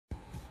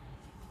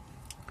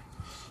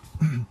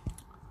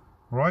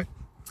Right,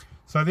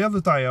 so the other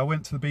day I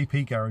went to the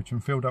BP garage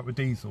and filled up with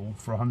diesel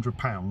for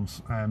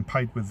 £100 and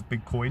paid with the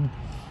big coin.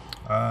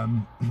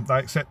 They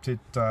accepted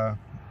the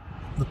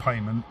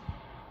payment,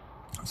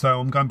 so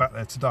I'm going back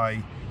there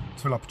today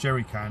to fill up a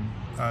jerry can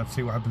to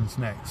see what happens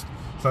next.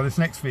 So this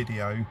next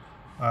video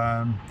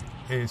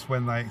is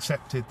when they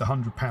accepted the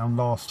 £100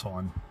 last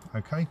time.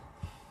 Okay.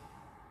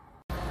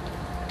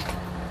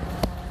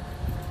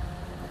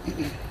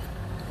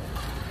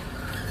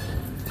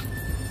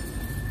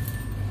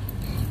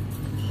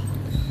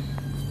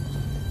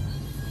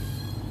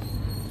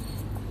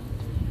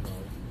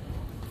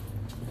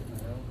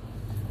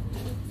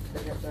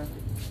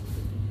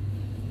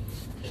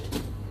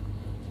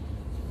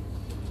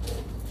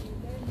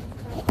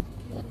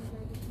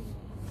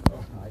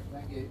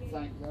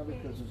 Thanks, Happy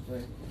Christmas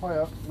tree.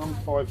 Hiya, number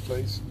 5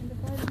 please. Number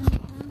 5,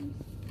 £100.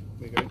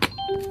 There you go.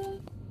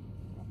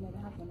 I've never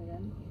had one of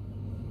them.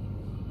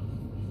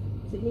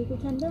 Is it legal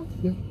tender?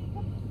 Yeah.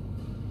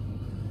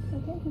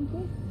 Okay, thank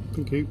you.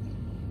 Thank you.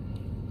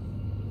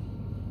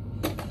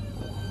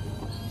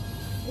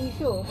 Are you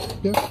sure?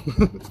 Yeah,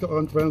 it's got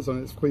 £100 on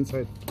it, it's Queen's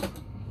Head. Do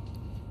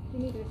you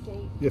need a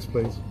receipt? Yes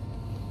please.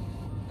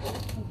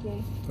 Thank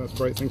you. That's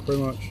great, thank you very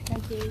much.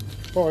 Thank you.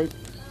 Bye.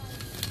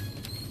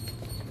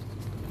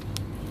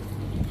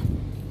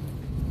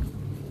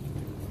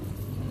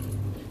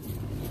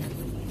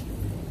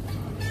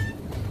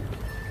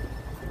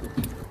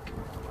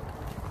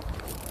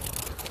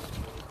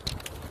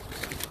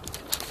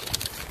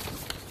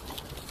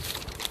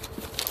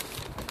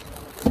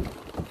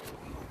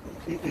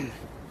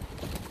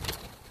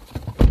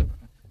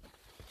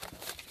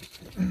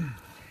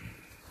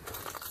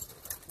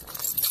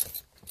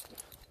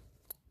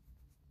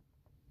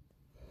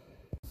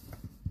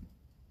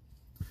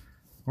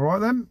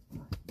 Alright then,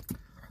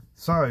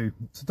 so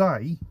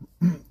today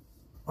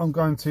I'm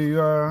going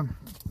to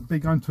be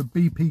going to a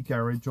BP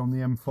garage on the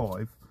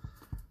M5,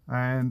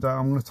 and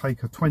I'm going to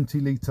take a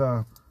 20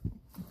 litre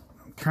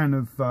can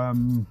of,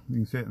 you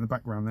can see it in the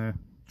background there,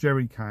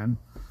 jerry can,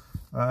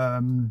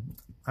 and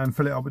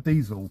fill it up with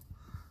diesel.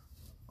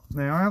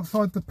 Now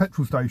outside the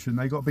petrol station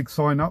they got a big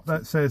sign up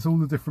that says all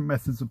the different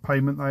methods of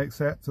payment they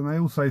accept, and they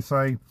also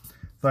say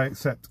they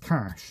accept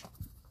cash.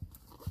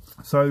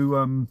 So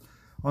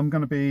I'm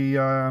going to be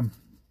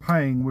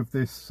paying with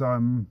this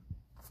 £20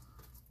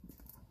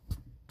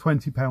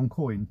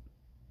 coin.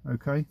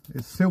 Okay,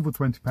 it's silver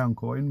 £20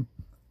 coin,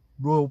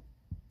 royal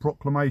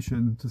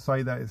proclamation to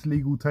say that it's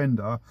legal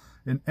tender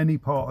in any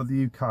part of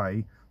the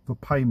UK for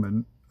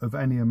payment of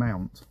any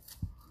amount.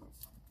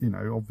 You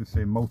know,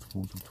 obviously in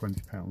multiples of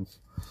 £20.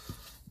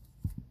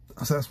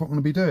 So that's what I'm going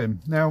to be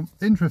doing. Now,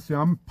 interesting,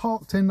 I'm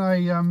parked in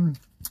a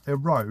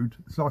road.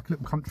 It's like a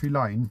little country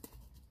lane,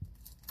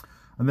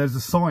 and there's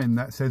a sign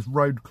that says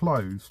road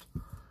closed.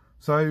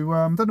 So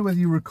I don't know whether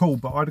you recall,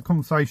 but I had a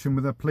conversation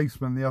with a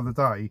policeman the other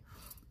day,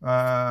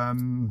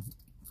 and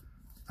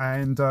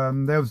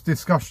there was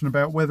discussion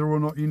about whether or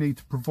not you need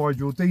to provide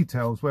your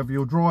details, whether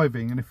you're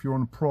driving and if you're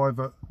on a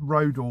private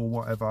road or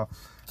whatever.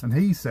 And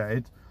he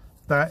said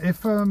that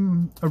if a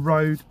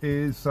road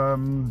is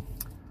open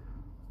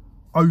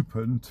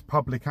to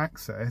public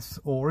access,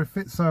 or if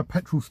it's a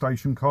petrol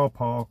station, car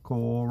park,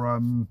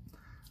 or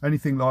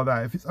anything like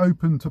that, if it's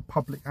open to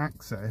public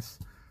access,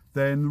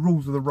 then the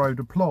rules of the road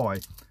apply.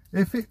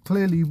 If it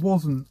clearly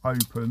wasn't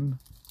open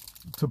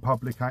to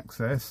public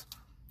access,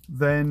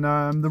 then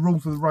the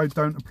rules of the road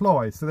don't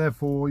apply. So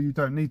therefore you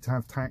don't need to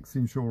have tax,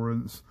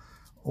 insurance,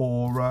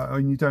 or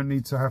and you don't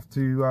need to have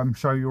to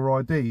show your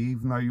ID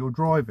even though you're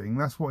driving.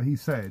 That's what he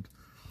said.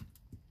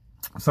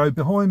 So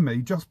behind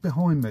me, just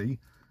behind me,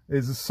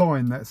 is a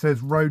sign that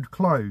says road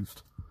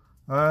closed.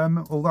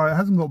 Although it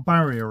hasn't got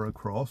barrier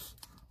across,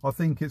 I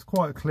think it's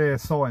quite a clear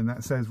sign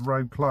that says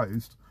road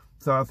closed.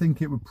 So I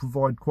think it would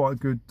provide quite a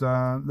good,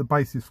 the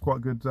basis for quite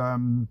a good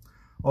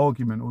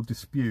argument or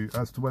dispute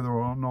as to whether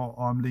or not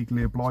I'm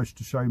legally obliged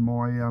to show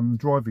my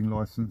driving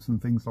licence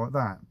and things like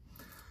that.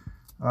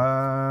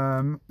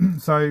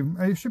 So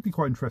it should be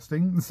quite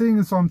interesting. And seeing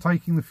as I'm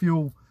taking the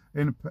fuel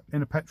in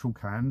a petrol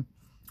can,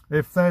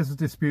 if there's a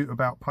dispute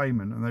about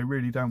payment and they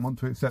really don't want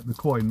to accept the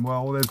coin,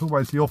 well, there's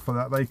always the offer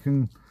that they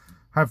can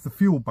have the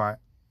fuel back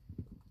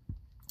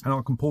and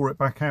I can pour it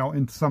back out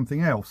into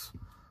something else.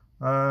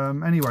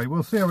 Anyway,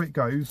 we'll see how it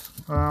goes.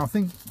 I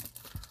think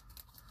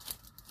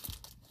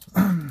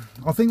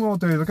what I'll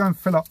do is I'll go and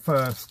fill up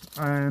first,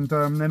 and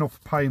then offer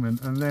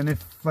payment, and then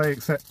if they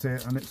accept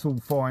it and it's all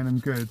fine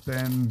and good,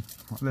 then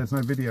there's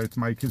no video to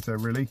make, is there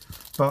really?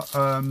 But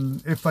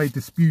if they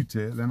dispute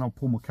it, then I'll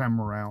pull my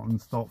camera out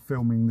and start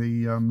filming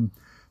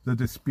the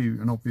dispute,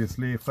 and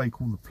obviously if they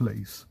call the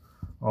police,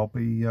 I'll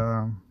be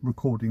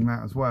recording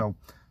that as well.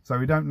 So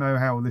we don't know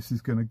how this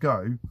is going to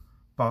go,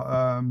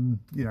 but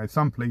you know,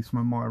 some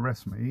policemen might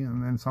arrest me,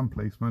 and then some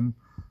policemen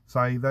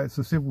say that it's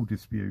a civil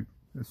dispute.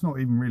 It's not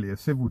even really a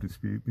civil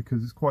dispute,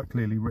 because it's quite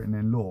clearly written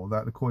in law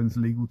that the coin's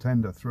legal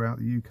tender throughout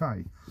the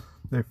UK.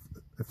 If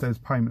there's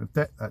payment of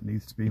debt that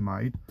needs to be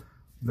made,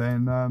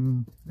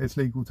 then it's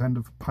legal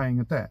tender for paying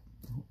a debt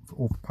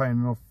or for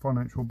paying a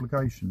financial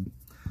obligation.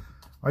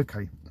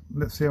 Okay,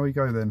 let's see how we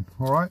go then.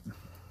 All right.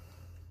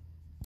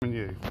 And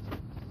you.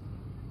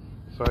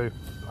 So,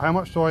 how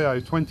much do I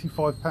owe?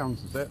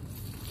 £25, is it?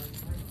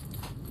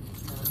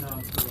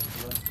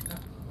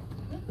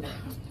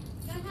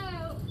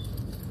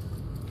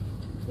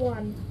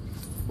 One.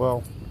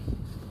 Well,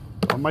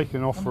 I'm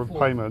making an offer of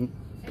payment.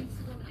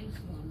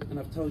 And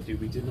I've told you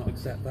we do not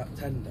accept that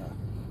tender.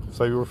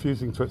 So you're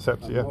refusing to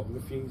accept it, yeah? I'm not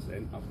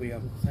refusing. We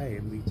are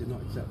saying we do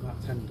not accept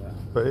that tender.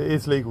 But it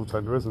is legal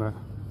tender, isn't it?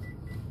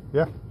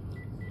 Yeah?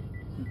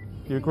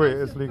 You agree it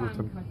is legal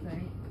tender?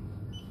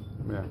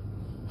 Yeah.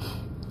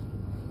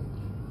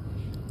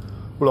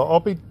 Well, look, I'll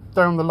be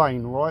down the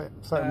lane, all right?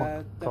 Sat in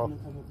my car.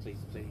 Please.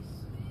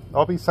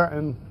 I'll be sat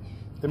in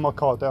my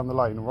car down the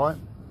lane, all right?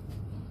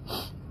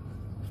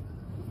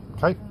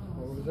 Okay?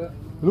 What was that?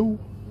 Hello?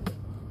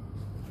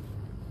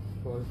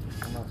 Sorry,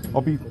 I'm asking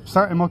I'll be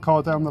sat in my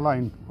car down the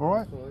lane, all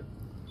right? Sorry,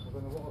 I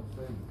don't know what I'm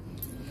saying.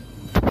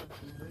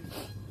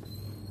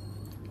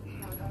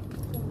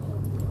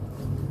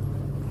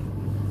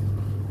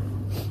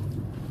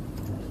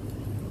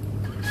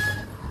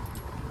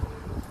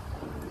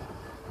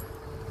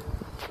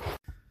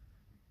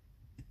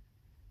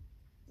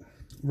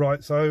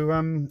 Right, so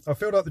I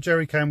filled up the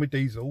jerry can with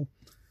diesel,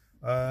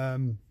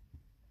 and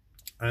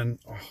I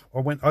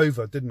went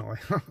over, didn't I,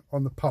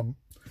 on the pump.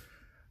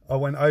 I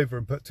went over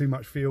and put too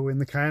much fuel in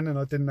the can, and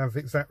I didn't have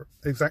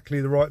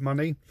exactly the right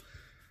money.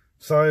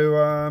 So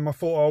I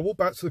thought I'll walk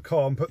back to the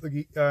car and put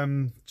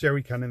the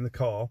jerry can in the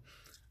car,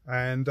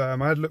 and I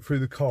had a look through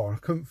the car. I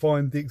couldn't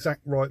find the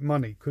exact right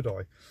money, could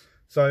I?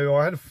 So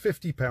I had a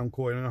 £50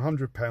 coin and a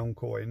 £100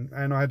 coin,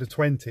 and I had a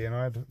 20, and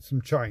I had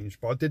some change,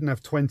 but I didn't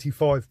have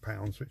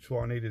 £25, which is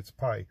what I needed to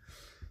pay.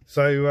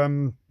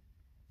 So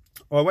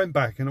I went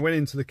back and I went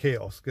into the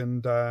kiosk,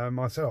 and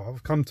I said, oh,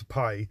 I've come to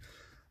pay.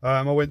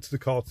 I went to the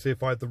car to see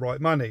if I had the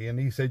right money, and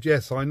he said,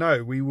 yes, I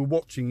know, we were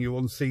watching you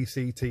on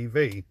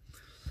CCTV.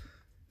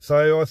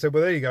 So I said,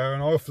 well, there you go,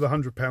 and I offered the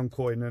 £100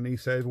 coin, and he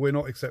said, we're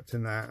not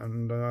accepting that,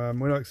 and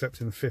we're not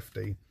accepting the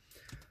 50.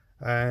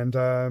 And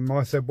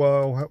I said,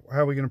 well, how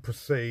are we going to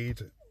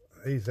proceed?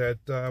 He said,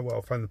 well,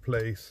 I'll phone the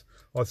police.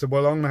 I said,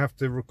 well, I'm going to have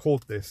to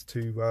record this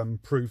to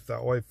prove that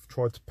I've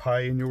tried to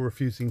pay and you're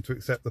refusing to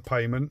accept the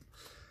payment.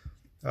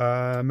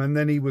 And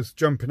then he was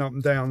jumping up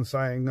and down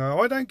saying,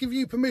 I don't give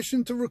you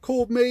permission to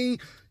record me.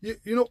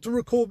 You're not to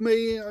record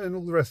me, and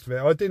all the rest of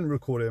it. I didn't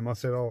record him. I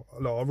said, oh,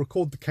 look, I'll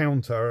record the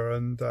counter,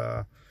 and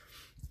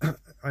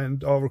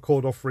I'll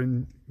record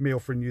offering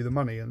you the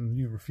money and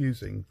you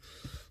refusing.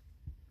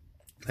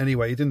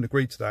 Anyway, he didn't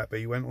agree to that, but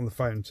he went on the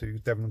phone to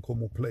Devon and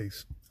Cornwall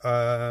Police.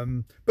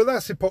 But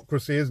that's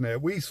hypocrisy, isn't it?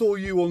 We saw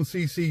you on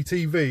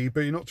CCTV,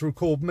 but you're not to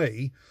record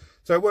me.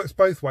 So it works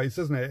both ways,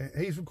 doesn't it?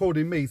 He's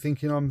recording me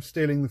thinking I'm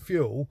stealing the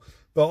fuel,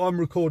 but I'm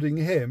recording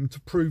him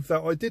to prove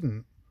that I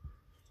didn't.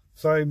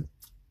 So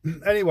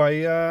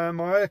anyway,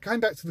 I came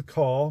back to the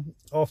car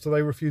after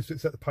they refused to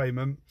accept the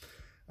payment,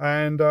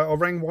 and I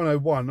rang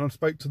 101 and I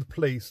spoke to the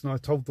police, and I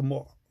told them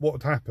what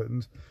had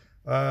happened.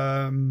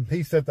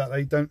 He said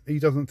that he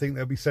doesn't think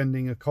they'll be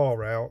sending a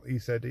car out. He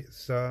said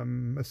it's a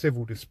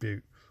civil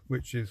dispute,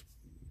 which is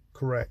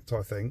correct,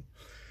 I think.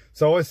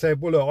 So I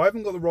said, well, look, I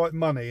haven't got the right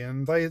money,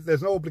 and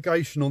there's no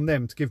obligation on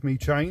them to give me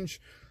change.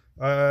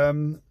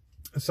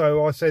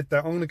 So I said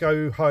that I'm going to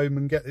go home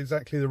and get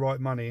exactly the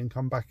right money and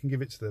come back and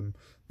give it to them.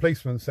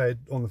 Policeman said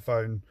on the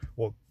phone,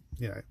 well,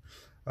 you know,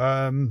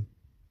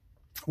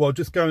 well,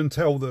 just go and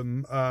tell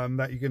them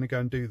that you're going to go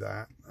and do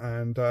that.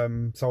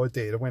 And so I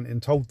did. I went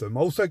and told them.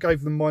 I also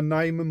gave them my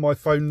name and my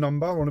phone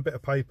number on a bit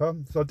of paper.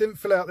 So I didn't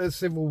fill out their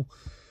civil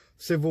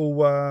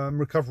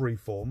recovery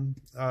form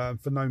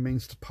for no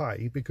means to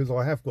pay, because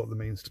I have got the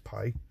means to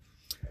pay.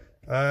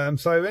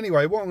 So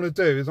anyway, what I'm going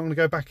to do is I'm going to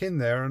go back in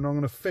there and I'm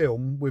going to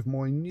film with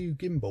my new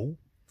gimbal,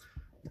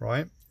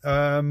 right?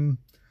 And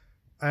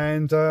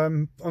I'm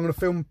going to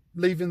film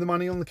leaving the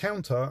money on the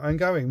counter and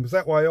going, because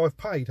that way I've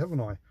paid, haven't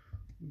I?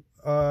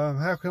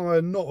 How can I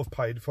not have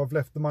paid if I've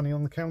left the money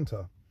on the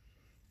counter?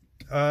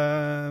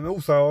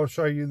 Also, I'll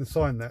show you the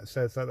sign that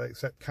says that they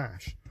accept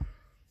cash.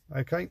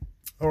 Okay,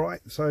 all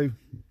right, so see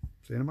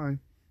you in a moment.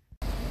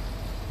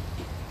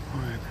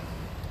 Right.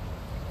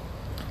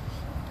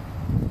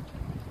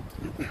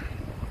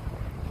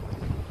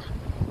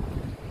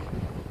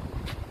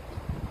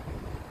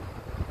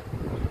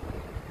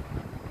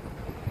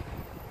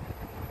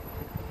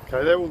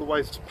 Okay, they're all the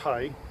ways to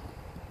pay.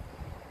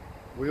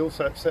 We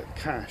also accept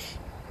cash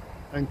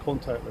and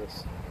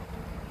contactless.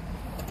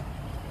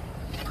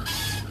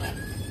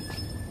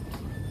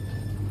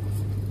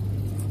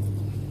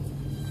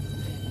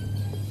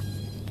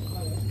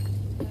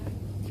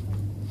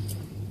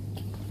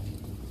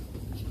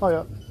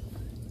 Hiya.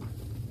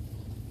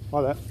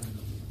 Hi there.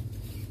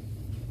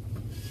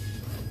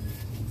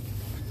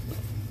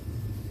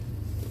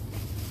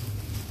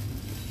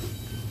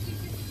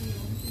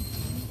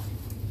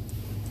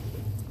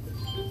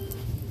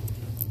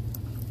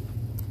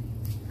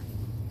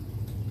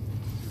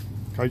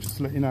 Okay, just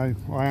to let you know,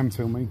 I am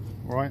filming,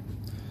 alright?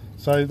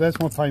 So there's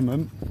my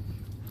payment.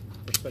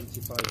 For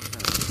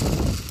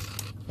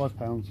 £25.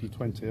 £5 and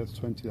 20. That's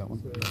 20. That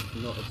one. That's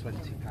not a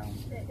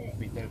 £20.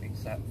 We don't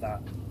accept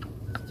that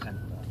as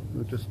tender.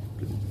 We'll just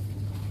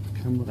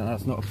camera. No,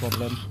 that's not a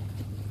problem.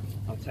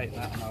 I'll take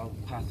that and I'll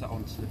pass it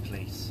on to the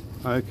police.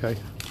 Okay.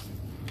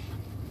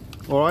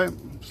 All right.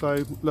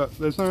 So look,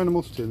 there's no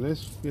animosity in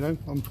this. You know,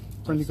 I'm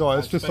a friendly guy.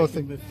 It's just I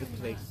think. With the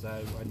police, so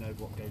I know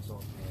what goes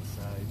on here.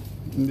 So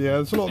Yeah,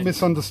 there's a lot of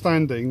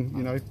misunderstanding.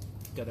 You know.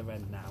 Gonna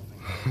end now.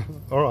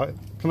 All right.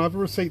 Can I have a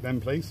receipt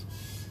then, please?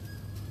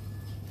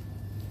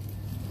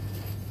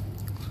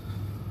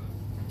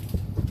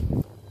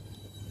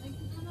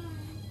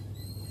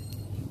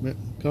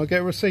 Can I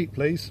get a receipt,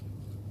 please?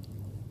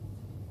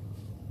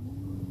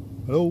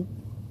 Hello?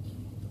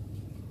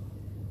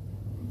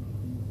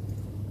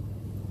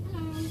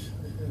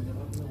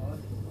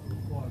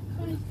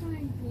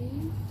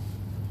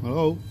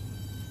 Hello?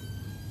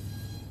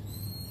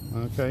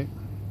 Okay.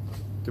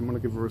 Didn't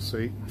want to give a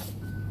receipt.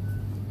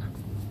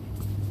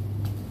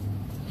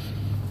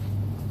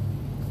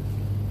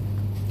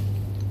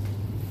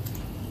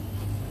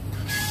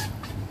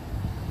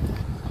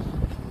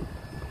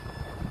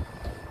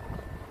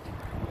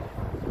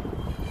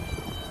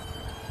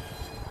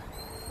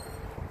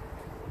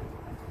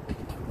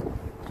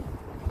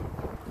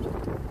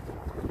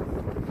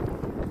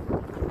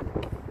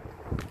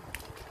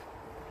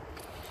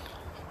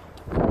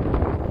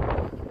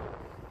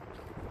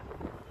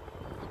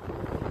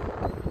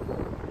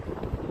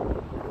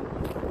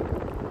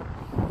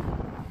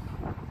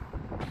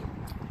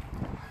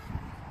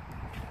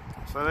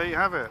 So there you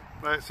have it.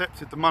 They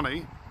accepted the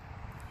money,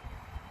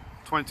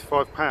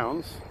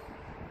 £25.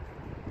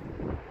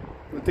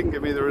 They didn't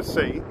give me the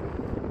receipt,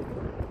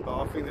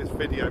 but I think this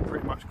video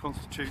pretty much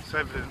constitutes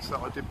evidence that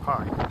I did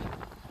pay.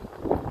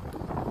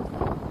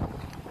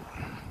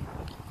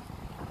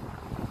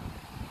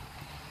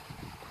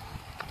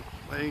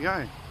 There you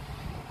go.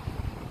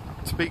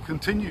 To be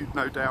continued,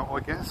 no doubt, I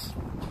guess.